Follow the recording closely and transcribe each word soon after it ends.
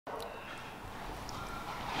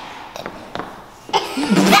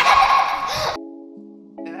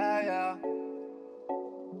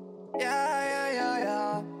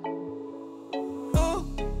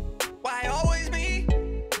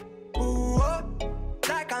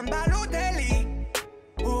I'm Balotelli.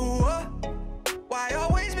 Ooh, why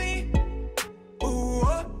always me? Ooh,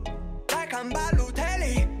 like I'm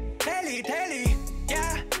Balotelli. Telly,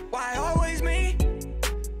 yeah, why always me?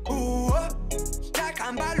 Ooh, like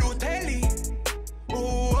I'm Balotelli.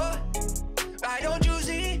 Ooh, why don't you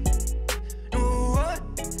see? Ooh,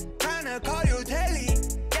 trying to call you Telly.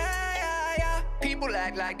 Yeah. People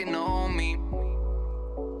act like they know me,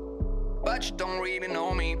 but you don't really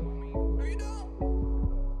know me.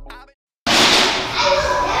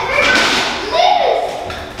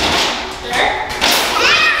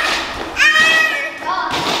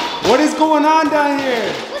 What is going on down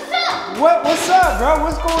here? What's up? What's up, bro?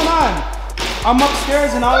 What's going on? I'm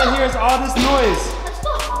upstairs and all I hear is all this noise. Let's go.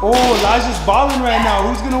 Oh, Elijah's balling right now.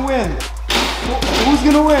 Who's gonna win? Who's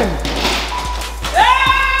gonna win?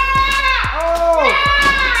 Oh!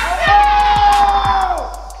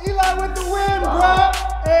 Eli with the win, bro.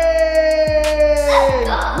 Hey!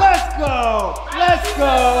 Let's go!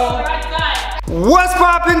 What's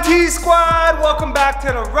poppin', T-Squad? Welcome back to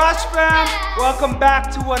the Rush Fam. Welcome back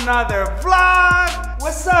to another vlog.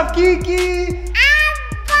 What's up, Kiki?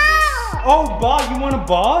 Oh, ball, you want a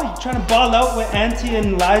ball? You trying to ball out with Auntie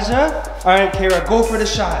and Elijah? All right, Kira, go for the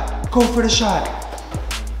shot. Go for the shot.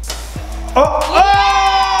 Oh,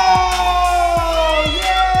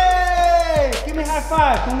 yay! Give me a high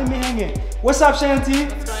five, don't leave me hanging. What's up, Shanti?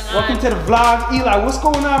 What's going on? Welcome to the vlog. Eli, what's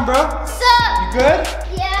going on, bro? What's up? You good?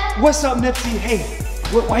 Yeah. What's up, Nipsey? Hey,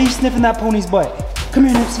 why are you sniffing that pony's butt? Come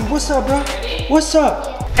here, Nipsey. What's up, bro? What's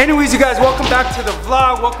up? Anyways, you guys, welcome back to the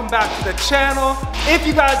vlog. Welcome back to the channel. If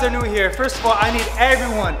you guys are new here, first of all, I need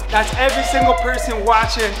everyone, that's every single person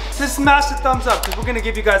watching, to smash the thumbs up because we're gonna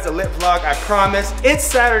give you guys a lit vlog, I promise. It's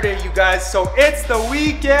Saturday, you guys, so it's the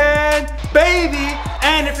weekend, baby.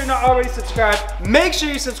 And if you're not already subscribed, make sure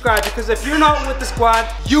you subscribe because if you're not with the squad,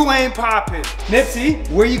 you ain't popping. Nipsey,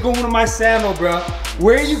 where you going with my sandal, bro?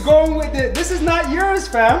 Where are you going with it? This is not yours,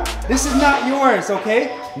 fam. This is not yours,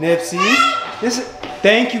 okay? Nipsey, this is,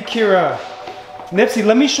 thank you, Kira. Nipsey,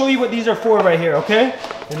 let me show you what these are for right here, okay?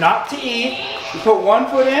 They're not to eat. You put one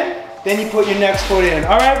foot in, then you put your next foot in.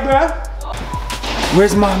 All right, bruh?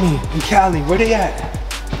 Where's mommy and Callie? Where they at?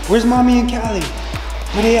 Where's mommy and Callie?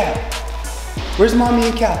 Where they at? Where's mommy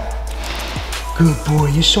and Callie? Good boy,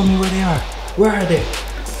 you show me where they are. Where are they?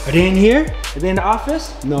 Are they in here? Are they in the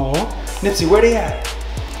office? No. Nipsey, where they at?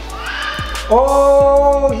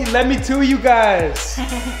 Oh, he led me to you guys.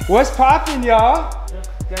 What's poppin', y'all?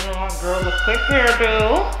 Gonna want girl with quick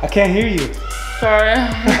hairdo. I can't hear you. Sorry.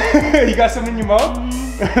 You got something in your mouth?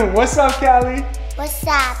 What's up, Callie? What's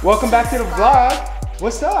up? Welcome back to the vlog.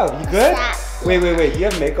 What's up? You good? What's up? Wait. Do you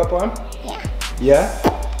have makeup on? Yeah.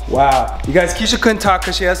 Yeah? Wow. You guys, Keisha couldn't talk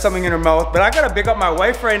because she has something in her mouth, but I gotta big up my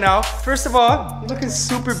wife right now. First of all, you're looking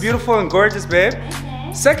super beautiful and gorgeous, babe.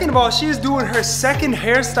 Second of all, she is doing her second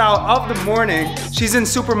hairstyle of the morning. She's in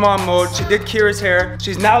super mom mode. She did Kira's hair.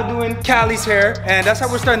 She's now doing Callie's hair. And that's how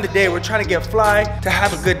we're starting the day. We're trying to get fly to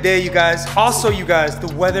have a good day, you guys. Also, you guys,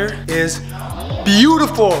 the weather is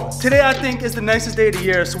beautiful. Today, I think, is the nicest day of the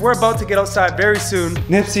year. So we're about to get outside very soon.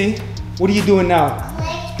 Nipsey, what are you doing now?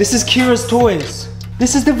 This is Kira's toys.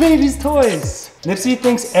 This is the baby's toys. Nipsey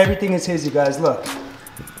thinks everything is his, you guys. Look.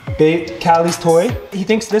 Callie's toy. He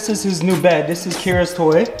thinks this is his new bed. This is Kira's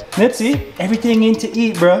toy. Nipsey, everything ain't to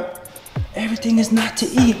eat, bruh. Everything is not to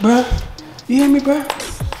eat, bruh. You hear me, bruh?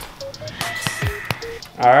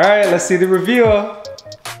 All right, let's see the reveal.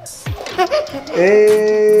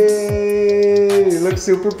 Hey, you look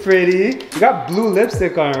super pretty. You got blue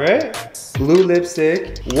lipstick on, right? Blue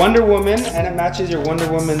lipstick, Wonder Woman, and it matches your Wonder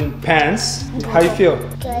Woman pants. How you feel?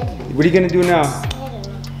 Good. What are you gonna do now?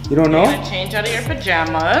 You don't know? You're gonna change out of your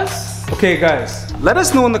pajamas. Okay guys, let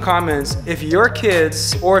us know in the comments if your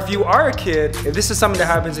kids, or if you are a kid, if this is something that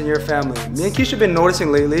happens in your family. Me and Keisha have been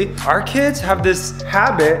noticing lately, our kids have this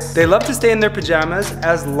habit, they love to stay in their pajamas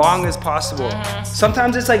as long as possible.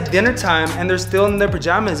 Sometimes it's like dinner time and they're still in their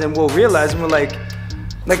pajamas and we'll realize and we're like,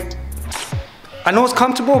 I know it's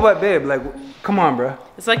comfortable, but babe, like, come on, bro.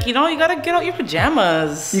 It's like, you know, you gotta get out your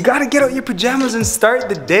pajamas. You gotta get out your pajamas and start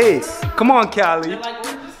the day. Come on, Callie. You're like,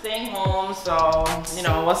 we're just staying home, so, you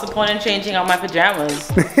know, what's the point in changing out my pajamas?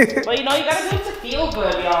 But you know, you gotta do it to feel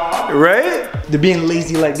good, y'all. Right? They're being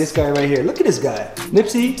lazy like this guy right here. Look at this guy.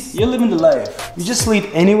 Nipsey, you're living the life. You just sleep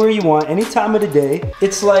anywhere you want, any time of the day.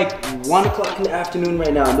 It's like 1 o'clock in the afternoon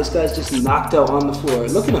right now, and this guy's just knocked out on the floor.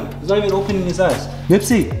 Look at him. He's not even opening his eyes.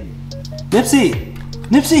 Nipsey. Nipsey.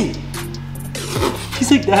 Nipsey. He's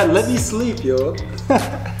like, Dad, let me sleep, yo.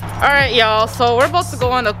 All right, y'all, so we're about to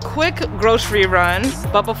go on a quick grocery run.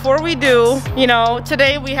 But before we do, you know,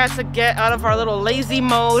 today we had to get out of our little lazy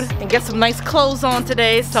mode and get some nice clothes on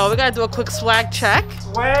today. So we gotta do a quick swag check.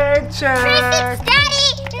 Swag check.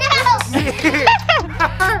 Daddy, no.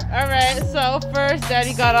 All right, so first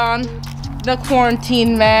Daddy got on the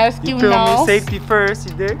quarantine mask, you feel know. me? Safety first,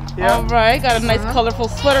 you dig? Yeah. All right, got a nice colorful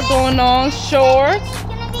sweater going on, shorts, It's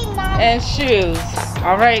gonna be mom. and shoes.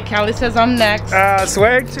 All right, Callie says I'm next.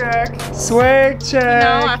 Swag check. Swag check.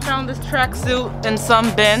 You know, I found this tracksuit in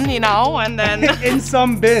some bin, you know, and then In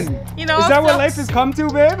some bin. You know, is that what still- life has come to,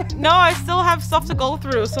 babe? no, I still have stuff to go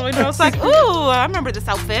through. So, you know, it's like, ooh, I remember this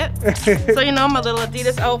outfit. So, you know, my little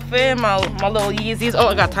Adidas outfit, my little Yeezys. Oh,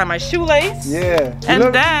 I gotta tie my shoelace. Yeah. You And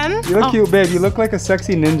look, then, you look oh, cute, babe. You look like a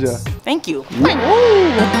sexy ninja. thank you.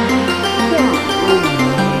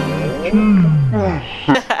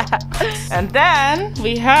 And then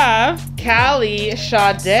we have Callie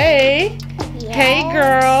Sade. Hey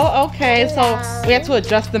girl, okay, so we had to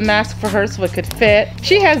adjust the mask for her so it could fit.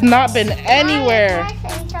 She has not been anywhere.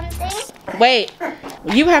 Can I say something? Wait,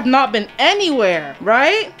 you have not been anywhere,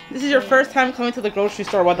 right? This is your first time coming to the grocery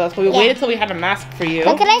store with us, but we waited till we had a mask for you.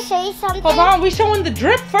 But can I show you something? Hold on, we showing the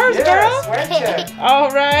drip first, girl. swag check. All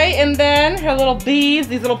right, and then her little beads,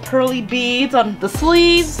 these little pearly beads on the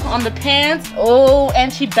sleeves, on the pants. Oh,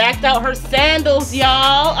 and she backed out her sandals,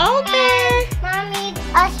 y'all. Okay. Mommy,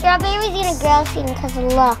 strawberries in a girl scene because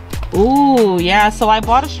look. Ooh, yeah, so I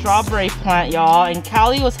bought a strawberry plant, y'all, and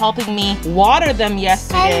Callie was helping me water them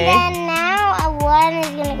yesterday. And then now one is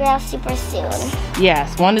gonna grow super soon.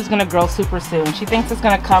 Yes, one is gonna grow super soon. She thinks it's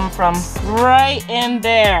gonna come from right in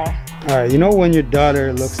there. All right, you know when your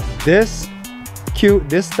daughter looks this cute,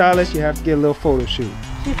 this stylish, you have to get a little photo shoot.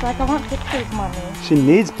 She's like, I want pictures, mommy. She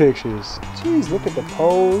needs pictures. Jeez, look at the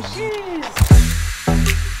pose.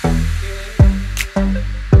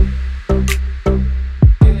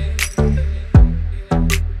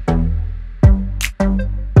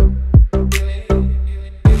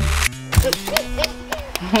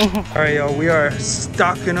 All right, y'all, we are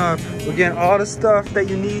stocking up. We're getting all the stuff that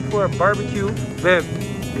you need for a barbecue. Babe,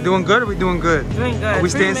 we doing good or we doing good? Doing good. Are we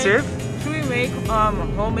staying safe? Should we make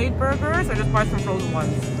homemade burgers or just buy some frozen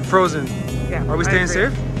ones? Frozen. Yeah. Are we staying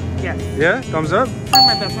safe? Yes. Yeah? Thumbs up? Try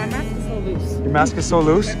my best. My mask is so loose. Your mask is so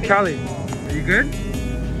loose. Callie, are you good?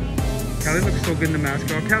 Callie looks so good in the mask.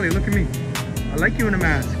 Oh, Callie, look at me. I like you in the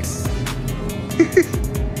mask.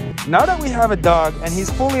 Now that we have a dog and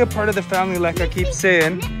he's fully a part of the family, like I keep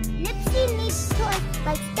saying. Nipsey needs to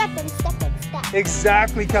like step and step and step.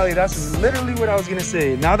 Exactly, Callie. That's literally what I was gonna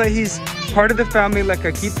say. Now that he's part of the family, like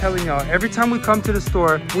I keep telling y'all, every time we come to the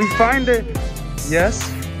store, we find it.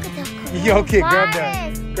 Yes? Yeah, okay, grab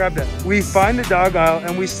that. Grab that. We find the dog aisle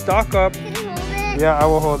and we stock up. Can you hold it? Yeah, I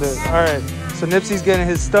will hold it. All right. So Nipsey's getting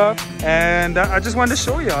his stuff, and I just wanted to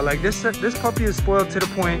show y'all, like this puppy is spoiled to the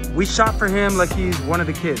point we shop for him like he's one of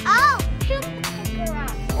the kids. Oh, shoot the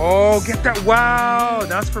garage. Oh, get that! Wow,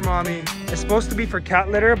 that's for mommy. It's supposed to be for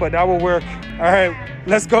cat litter, but that will work. All right,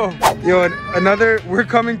 let's go. Yo, we're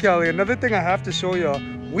coming, Callie. Another thing I have to show y'all.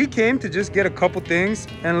 We came to just get a couple things,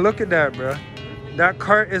 and look at that, bro. That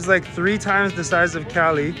cart is like 3 times the size of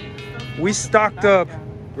Callie. We stocked up,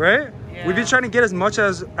 right? Yeah. We've been trying to get as much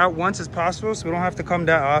as at once as possible so we don't have to come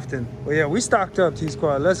that often. But yeah, we stocked up,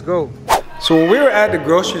 T-Squad. Let's go. So when we were at the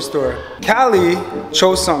grocery store, Callie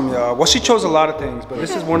chose something, y'all. Well, she chose a lot of things, but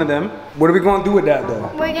this is one of them. What are we gonna do with that,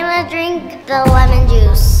 though? We're gonna drink the lemon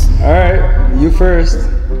juice. All right, you first.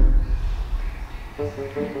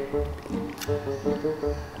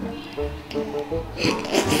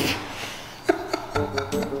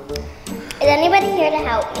 Is anybody here to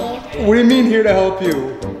help me? What do you mean here to help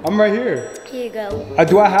you? I'm right here. Here you go.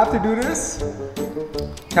 Do I have to do this?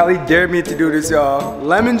 Callie dared me to do this, y'all.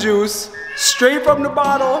 Lemon juice, straight from the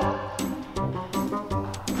bottle.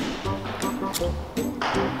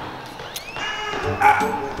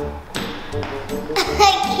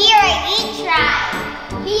 Kira, you try.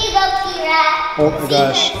 Here you go, Kira. Oh my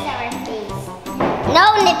gosh. See her sour face. No,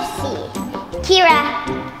 Nipsey. Kira.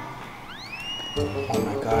 Oh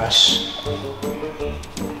my gosh.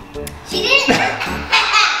 She didn't.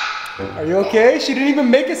 Are you okay? She didn't even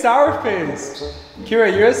make a sour face. Kira,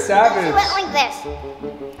 you're a She savage. went like this.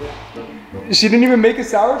 She didn't even make a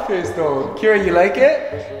sour face though. Kira, you like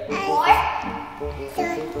it?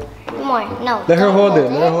 More. No. Let her don't hold it.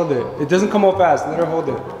 Let her hold it. It doesn't come out fast. Let her hold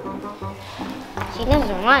it. She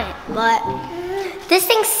doesn't want it, but this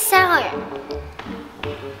thing's sour.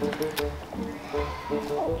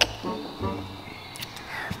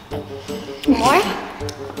 More?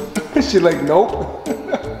 She's like, nope.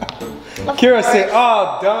 Kira, say,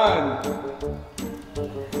 oh, done.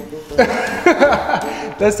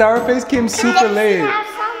 That sour face came super late.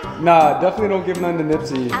 Nah, definitely don't give none to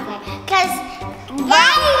Nipsey. Okay, cause but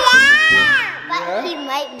he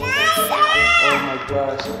might be sour. Oh my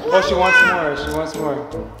gosh. Oh, she wants more. She wants more.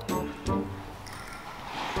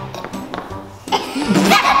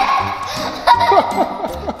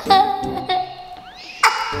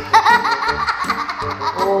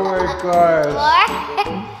 Oh my gosh.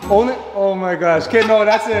 Only, oh my gosh. Okay, no,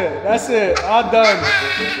 that's it. That's it. All done.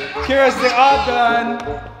 Kira's all done.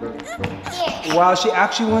 Wow, she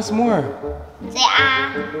actually wants more. Say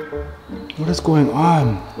ah. What is going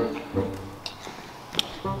on?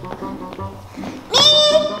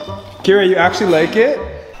 Kira, you actually like it?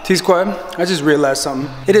 T-Squad, I just realized something.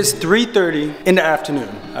 It is 3:30 in the afternoon,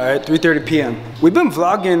 all right, 3:30 p.m. We've been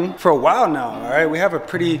vlogging for a while now, all right? We have a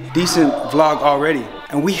pretty decent vlog already,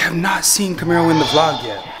 and we have not seen Camaro in the vlog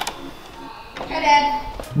yet. Hey, Dad.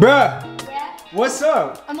 Bruh, Yeah? what's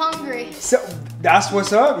up? I'm hungry. So, that's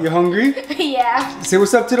what's up? You're hungry? Yeah. Say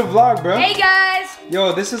what's up to the vlog, bro. Hey, guys.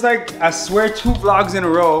 Yo, this is like, I swear, 2 vlogs in a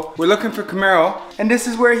row. We're looking for Camaro, and this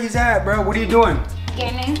is where he's at, bro. What are you doing?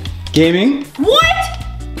 Gaming. Gaming? What?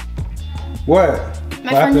 What?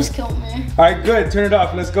 My friend just killed me. All right, good. Turn it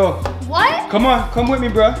off. Let's go. What? Come on, come with me,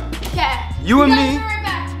 bro. Okay. You and me. guys are right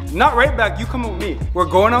back. Not right back. You come with me. We're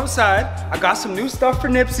going outside. I got some new stuff for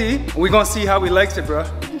Nipsey, and we're gonna see how he likes it, bro.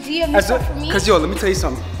 Do you have any stuff for me? Cause yo, let me tell you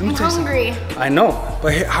something. I'm hungry. I know,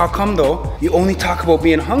 but how come though? You only talk about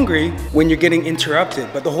being hungry when you're getting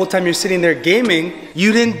interrupted, but the whole time you're sitting there gaming,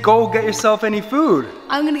 you didn't go get yourself any food.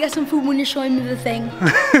 I'm gonna get some food when you're showing me the thing.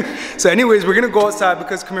 So anyways, we're gonna go outside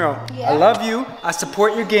because Camaro, Yeah. I love you, I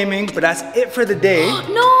support your gaming, but that's it for the day.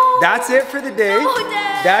 No. That's it for the day. No,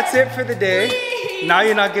 Dad. That's it for the day. Please. Now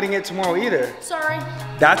you're not getting it tomorrow either. Sorry.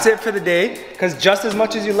 That's it for the day, because just as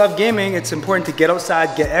much as you love gaming, it's important to get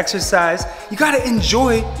outside, get exercise. You gotta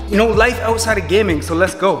enjoy, you know, life outside of gaming, so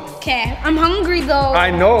let's go. Okay. I'm hungry though.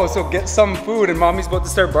 I know, so get some food, and mommy's about to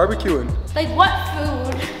start barbecuing. Like what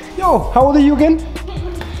food? Yo, how old are you again?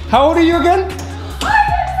 How old are you again?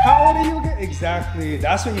 How old are you again? Exactly,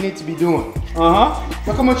 that's what you need to be doing.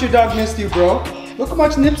 Look how much your dog missed you, bro. Look how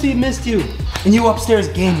much Nipsey missed you. And you upstairs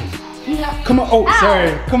gaming. Yeah. Come on, oh,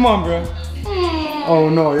 sorry. Come on, bro. Oh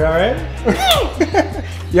no, you alright?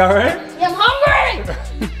 You alright? Yeah, I'm hungry.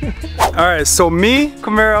 Alright, so me,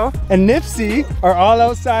 Camaro, and Nipsey are all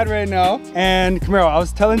outside right now. And Camaro, I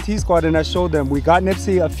was telling T-Squad and I showed them, we got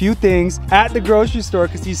Nipsey a few things at the grocery store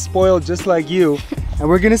because he's spoiled just like you. And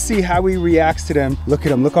we're gonna see how he reacts to them. Look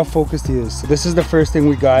at him, look how focused he is. So this is the first thing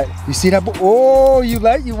we got. You see that? Oh, you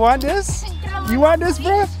want this? You want this,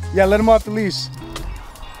 bro? Yeah, let him off the leash.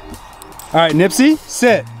 Alright, Nipsey,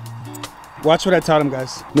 sit. Watch what I taught him,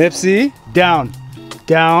 guys. Nipsey, down,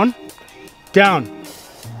 down, down.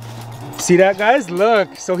 See that, guys?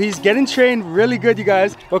 Look, so he's getting trained really good, you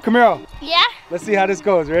guys. Well, Camaro, Yeah. let's see how this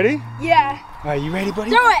goes. Ready? Yeah. All right, you ready, buddy?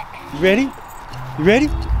 Throw it. You ready? You ready?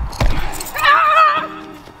 Ah!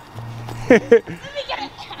 Let me get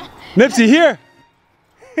it. Nipsey, here.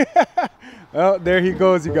 Oh, there he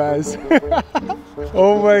goes, you guys.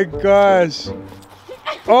 Oh my gosh.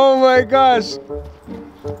 Oh my gosh.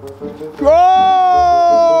 Whoa!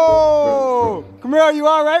 Camaro, you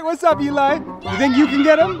all right? What's up, Eli? You think you can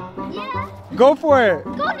get him? Yeah. Go for it.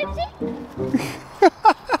 Go, Nipsey.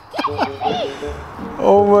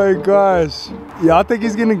 Oh my gosh. Y'all think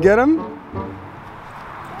he's gonna get him?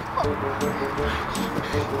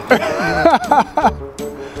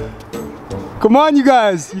 Come on, you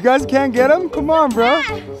guys. You guys can't get him? Come on, bro.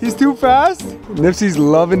 He's too fast. Nipsey's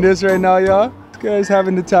loving this right now, y'all. This guy's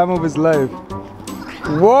having the time of his life.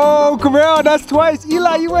 Whoa, Camaro, that's twice.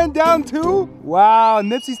 Eli, you went down too? Wow,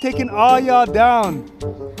 Nipsey's taking all y'all down.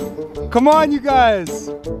 Come on, you guys.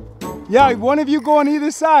 Yeah, one of you go on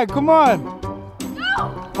either side. Come on.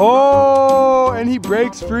 Oh, and he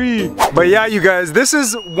breaks free. But yeah, you guys, this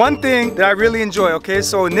is one thing that I really enjoy, okay?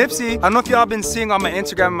 So Nipsey, I don't know if y'all been seeing on my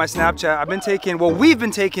Instagram and my Snapchat, we've been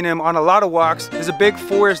taking him on a lot of walks. There's a big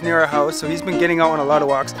forest near our house, so he's been getting out on a lot of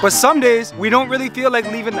walks. But some days, we don't really feel like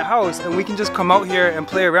leaving the house, and we can just come out here and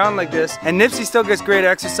play around like this. And Nipsey still gets great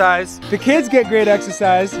exercise. The kids get great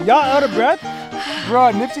exercise. Y'all out of breath?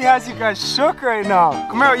 Bro, Nipsey has you guys shook right now.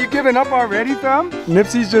 Camaro, you giving up already, fam?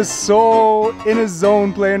 Nipsey's just so in his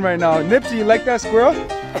zone playing right now. Nipsey, you like that squirrel?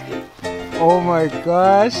 Oh my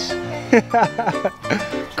gosh.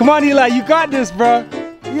 Come on, Eli, you got this, bro.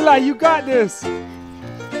 Eli, you got this.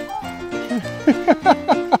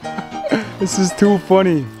 This is too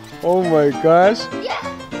funny. Oh my gosh.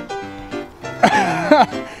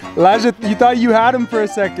 Elijah, you thought you had him for a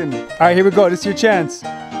second. All right, here we go. This is your chance.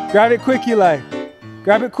 Grab it quick, Eli.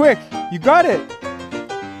 Grab it quick. You got it.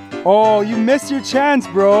 Oh, you missed your chance,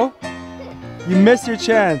 bro. You missed your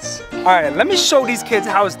chance. All right, let me show these kids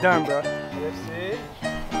how it's done, bro. Let's see.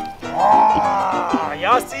 Oh,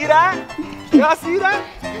 y'all see that? Y'all see that?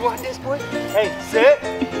 You want this, boy? Hey, sit.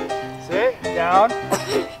 Sit. Down.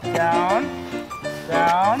 Down.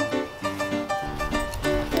 Down.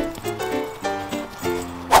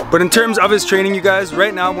 But in terms of his training, you guys,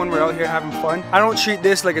 right now when we're out here having fun, I don't treat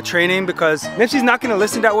this like a training because Nipsey's not gonna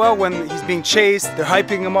listen that well when he's being chased, they're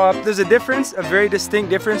hyping him up. There's a difference, a very distinct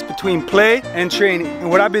difference between play and training. And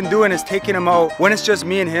what I've been doing is taking him out when it's just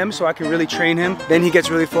me and him so I can really train him. Then he gets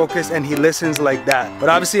really focused and he listens like that. But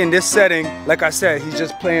obviously in this setting, like I said, he's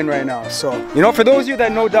just playing right now. So, you know, for those of you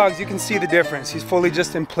that know dogs, you can see the difference. He's fully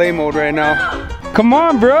just in play mode right now. Come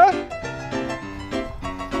on, bruh.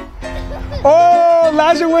 Oh,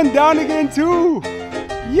 Elijah went down again too.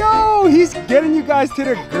 Yo, he's getting you guys to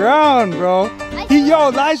the ground, bro. Yo,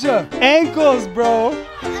 Elijah, ankles, bro.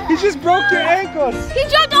 He just broke your ankles. He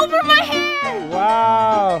jumped over my head.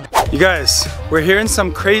 Wow. You guys, we're hearing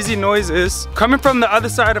some crazy noises coming from the other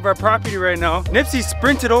side of our property right now. Nipsey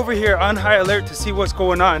sprinted over here on high alert to see what's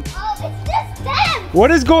going on. Oh, it's just them. What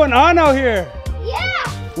is going on out here? Yeah.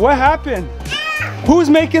 What happened? Who's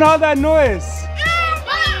making all that noise?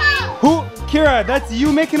 Who? Kira, that's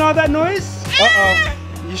you making all that noise? Uh-oh.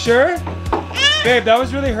 You sure? Babe, that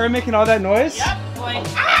was really her making all that noise? Yep, boy.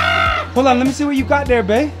 Hold on, let me see what you got there,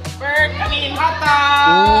 babe. Hot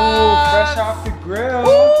Ooh, dogs. fresh off the grill.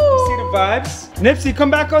 You see the vibes? Nipsey,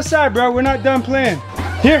 come back outside, bro. We're not done playing.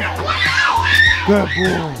 Here. Good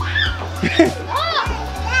boy.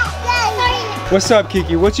 What's up,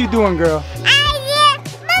 Kiki? What you doing, girl?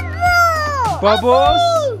 Bubbles?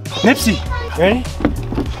 Nipsey, ready?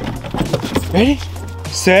 Ready?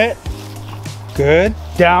 Set. Good.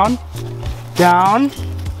 Down. Down.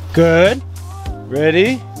 Good.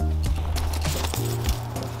 Ready?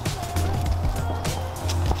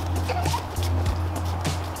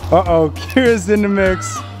 Uh-oh, Kira's in the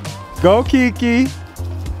mix. Go, Kiki.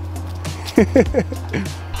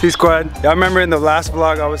 T-Squad, y'all remember in the last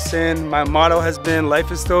vlog I was saying my motto has been life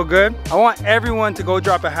is still good? I want everyone to go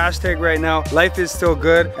drop a hashtag right now, life is still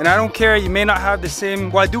good. And I don't care, you may not have the same,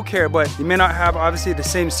 well I do care, but you may not have obviously the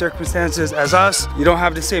same circumstances as us. You don't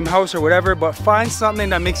have the same house or whatever, but find something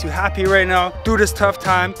that makes you happy right now through this tough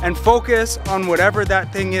time and focus on whatever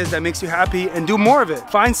that thing is that makes you happy and do more of it.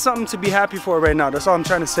 Find something to be happy for right now, that's all I'm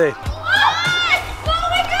trying to say.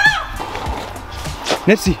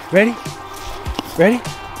 Nipsey, ready? Ready?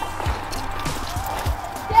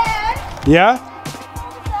 Yeah?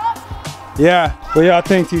 Yeah. What y'all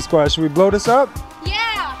think, T-Squad? Should we blow this up?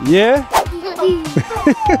 Yeah. Yeah?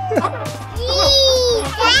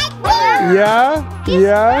 Yeah?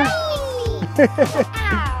 Yeah?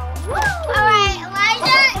 Alright,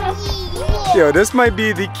 Elijah. Yo, this might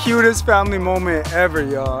be the cutest family moment ever,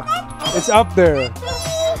 y'all. It's up there.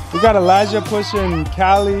 We got Elijah pushing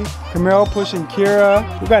CALI, Camaro pushing Kira.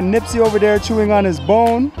 We got Nipsey over there chewing on his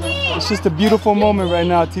bone. It's just a beautiful moment right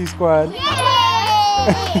now, T-Squad. Say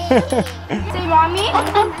mommy.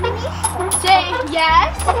 Say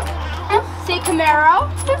yes. Say Camaro.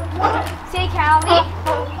 Say CALI.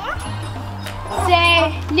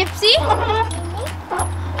 Say Nipsey.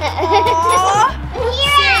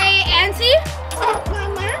 Say Auntie.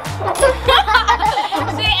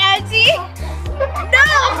 Say Auntie. No.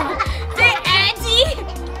 Say Auntie.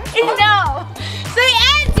 No. Say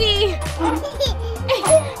Auntie.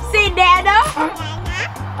 Say Nana.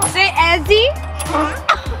 Say Auntie.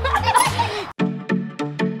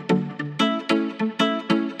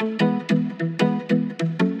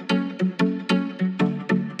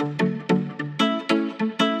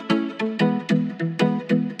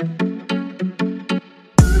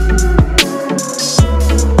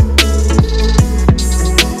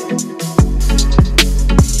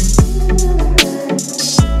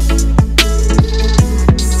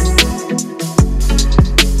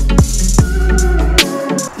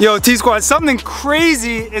 Yo, T-Squad, something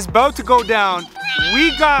crazy is about to go down.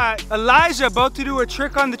 We got Elijah about to do a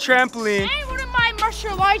trick on the trampoline. And one of my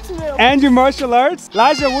martial arts moves. And your martial arts?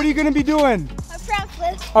 Elijah, what are you gonna be doing? A front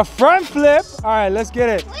flip. A front flip? All right, let's get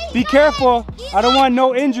it. Be careful. I don't want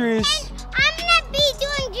no injuries. I'm gonna be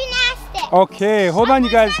doing gymnastics. Okay, hold on, you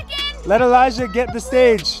guys. Let Elijah get the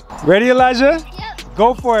stage. Ready, Elijah? Yep.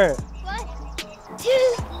 Go for it. 1,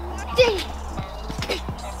 2, 3.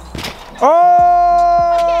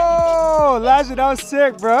 Oh, Elijah, that was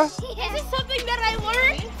sick, bro. This is something that I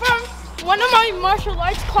learned from one of my martial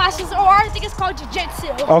arts classes, or I think it's called jiu-jitsu.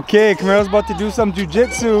 Okay, Camaro's about to do some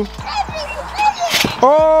jiu-jitsu.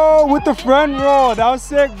 Oh, with the front roll. That was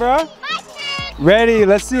sick, bro. Ready,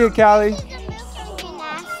 let's see it, CALI.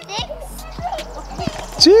 Gymnastics.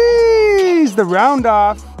 Jeez, the round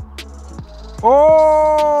off.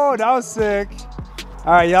 Oh, that was sick.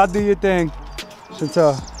 All right, y'all do your thing.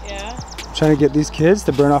 Chantel. Yeah. I'm trying to get these kids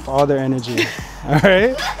to burn off all their energy. All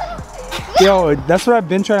right? Yo, that's what I've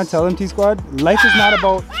been trying to tell them, T-Squad. Life is not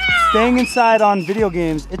about staying inside on video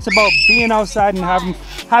games. It's about being outside and having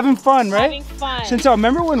fun, right? Having fun. Chantel,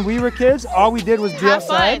 remember when we were kids, all we did was be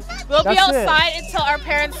outside? Fun. We'll be outside until our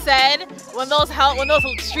parents said, when those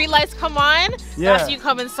street lights come on, that's when you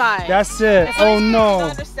come inside. That's it. Oh no.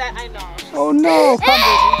 I understand. I know. Oh no.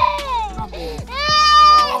 Come baby.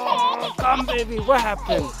 Come baby. What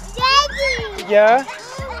happened? Daddy. Yeah?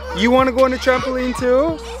 You want to go on the trampoline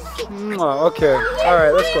too? Oh, okay. All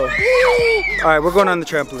right, let's go. All right, we're going on the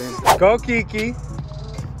trampoline. Go, Kiki.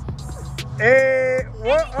 Hey,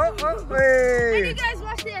 what? Oh, hey. You guys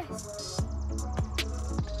watch this.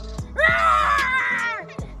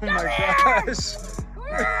 Oh my gosh.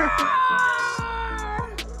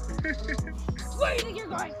 Where do you think you're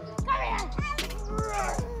going? Come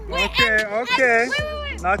here. Okay.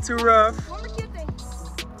 Wait. Not too rough. One more cute thing.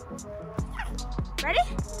 Ready?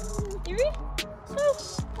 3, 2,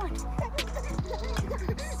 1.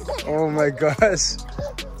 Oh my gosh.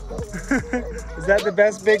 Is that the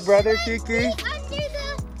best big brother, Kiki?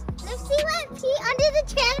 Nipsey went pee under the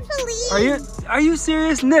trampoline. Are you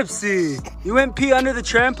serious, Nipsey? You went pee under the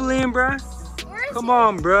trampoline, bruh? Come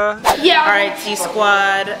on, bruh. Yeah. All right,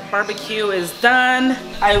 T-Squad, barbecue is done.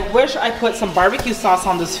 I wish I put some barbecue sauce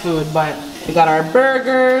on this food, but we got our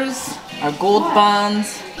burgers, our gold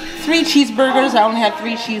buns, 3 cheeseburgers. I only have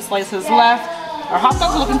 3 cheese slices left. Our hot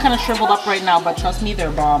dogs are looking kind of shriveled up right now, but trust me,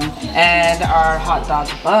 they're bomb. And our hot dog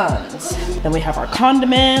buns. Then we have our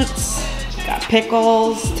condiments. We got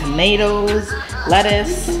pickles, tomatoes,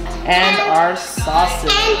 lettuce, and our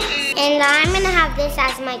sausage. And I'm gonna have this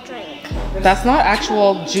as my drink. That's not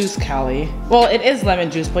actual juice, Callie. Well, it is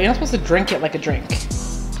lemon juice, but you're not supposed to drink it like a drink.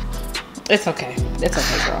 It's okay. It's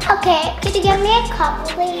okay, girl. Okay, could you give me a cup,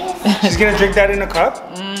 please? She's gonna drink that in a cup?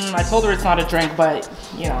 I told her it's not a drink, but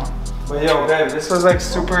you know. But yo, babe, this was like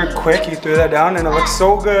super quick. You threw that down and it looks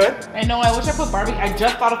so good. I know, I wish I put barbecue. I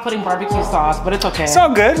just thought of putting barbecue sauce, but it's okay. It's all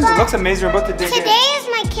good. It looks amazing. We're about to dig in. Today is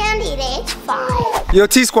my candy day. It's 5. Yo,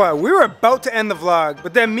 T-Squad, we were about to end the vlog,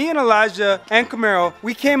 but then me and Elijah and Camaro,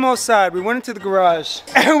 we came outside, we went into the garage,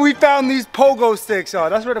 and we found these pogo sticks, y'all.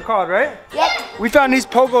 That's what they're called, right? Yep. We found these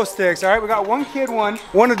pogo sticks, all right? We got one kid one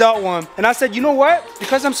adult one. And I said, you know what?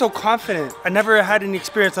 Because I'm so confident, I never had any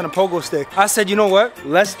experience on a pogo stick. I said, you know what?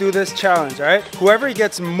 Let's do this challenge, all right? Whoever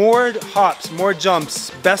gets more hops, more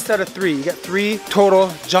jumps, best out of 3. You get 3 total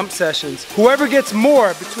jump sessions. Whoever gets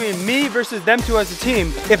more between me versus them 2 as a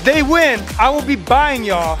team, if they win, I will be buying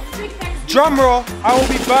y'all, drum roll, I will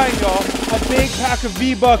be buying y'all a big pack of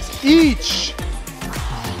V-Bucks each.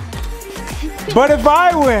 But if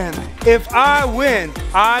I win,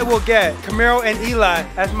 I will get Camaro and Eli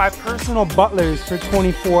as my personal butlers for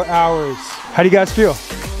 24 hours. How do you guys feel?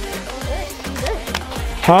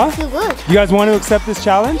 Huh? You guys want to accept this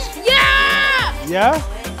challenge? Yeah! Yeah?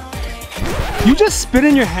 You just spit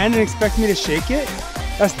in your hand and expect me to shake it?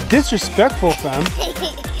 That's disrespectful, fam.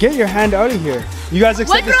 Get your hand out of here. You guys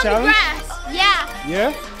accept this challenge? Wipe it on the grass. Yeah.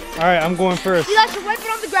 Yeah? All right, I'm going first. You guys should wipe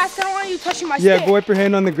it on the grass. I don't want you touching my Yeah, stick. go wipe your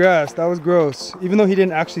hand on the grass. That was gross. Even though he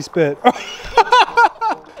didn't actually spit. Replay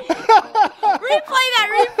that,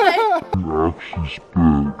 replay.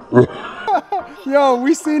 Yo,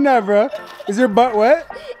 we seen that, bro. Is your butt wet?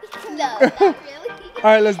 No, not really. All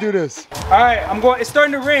right, let's do this. All right, I'm going. It's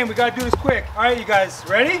starting to rain. We gotta do this quick. All right, you guys,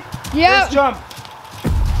 ready? Yeah. First jump.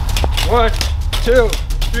 1, 2,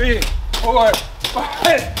 3, 4,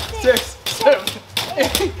 5, 6, 7,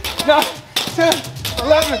 8, 9, 10,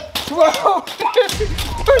 11, 12, 13,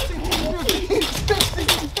 14, 15,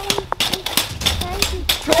 16,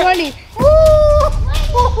 20.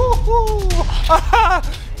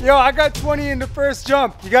 Yo, I got 20 in the first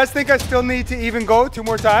jump. You guys think I still need to even go 2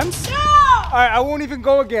 more times? No! All right, I won't even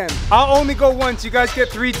go again. I'll only go once. You guys get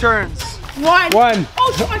 3 turns. 1. 1.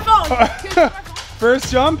 Oh, shit, my phone. First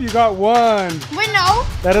jump, you got 1. Wait, no.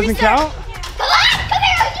 That doesn't count? Come on, come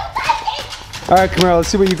here, you got it. All right, Camaro, let's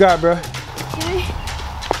see what you got, bro.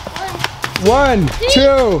 1,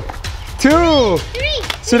 2, 2. 3.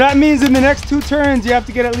 So that means in the next 2 turns, you have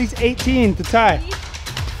to get at least 18 to tie.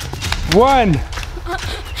 1.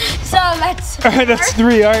 So that's. All right, that's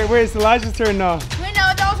 3. All right, wait, it's Elijah's turn now. Wait,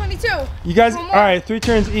 no, that was only 2. You guys, all right, 3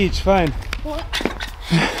 turns each, fine.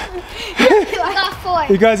 I got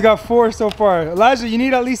 4. You guys got 4 so far. Elijah, you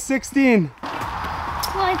need at least 16. 1.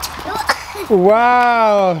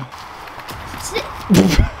 Wow.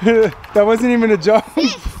 That wasn't even a jump.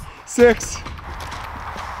 6.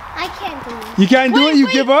 I can't do You can't do it?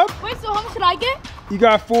 You give up? Wait, so how much did I get? You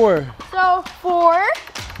got 4. So 4.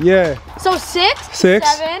 Yeah. So 6.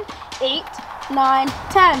 6. 7, 8, 9,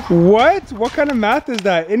 10. What? What kind of math is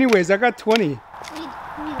that? Anyways, I got 20.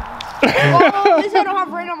 Oh, at least I don't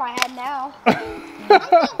have rain on my head now.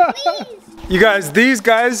 You guys, these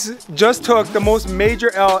guys just took the most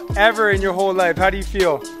major L ever in your whole life. How do you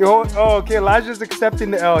feel? Oh, okay, Elijah's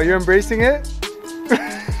accepting the L. You're embracing it?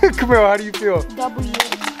 Come here, how do you feel? W.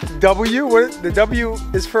 W? What? The W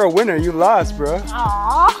is for a winner. You lost, bro.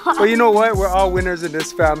 Aww. Well, you know what? We're all winners in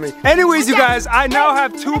this family. Anyways, you guys, I now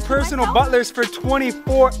have 2 personal butlers for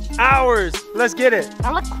 24 hours. Let's get it.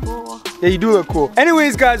 I look cool. Yeah, you do look cool.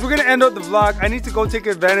 Anyways, guys, we're gonna end up the vlog. I need to go take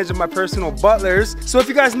advantage of my personal butlers. So if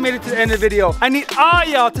you guys made it to the end of the video, I need all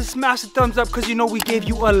y'all to smash the thumbs up because you know we gave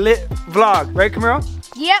you a lit vlog. Right, Camaro?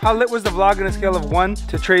 Yep. How lit was the vlog on a scale of 1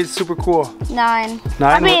 to Trey's super cool? 9. 9?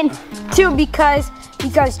 I mean, 2 because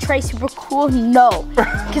Trey's super cool. No.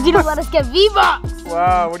 Because you don't let us get V-Bucks.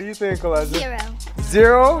 Wow, what do you think, Elijah? 0.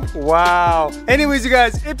 0? Wow. Anyways, you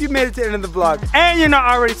guys, if you made it to the end of the vlog and you're not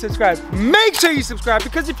already subscribed, make sure you subscribe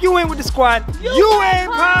because if you ain't with the squad, you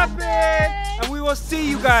ain't poppin'. And we will see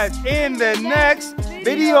you guys in the next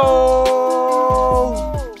video.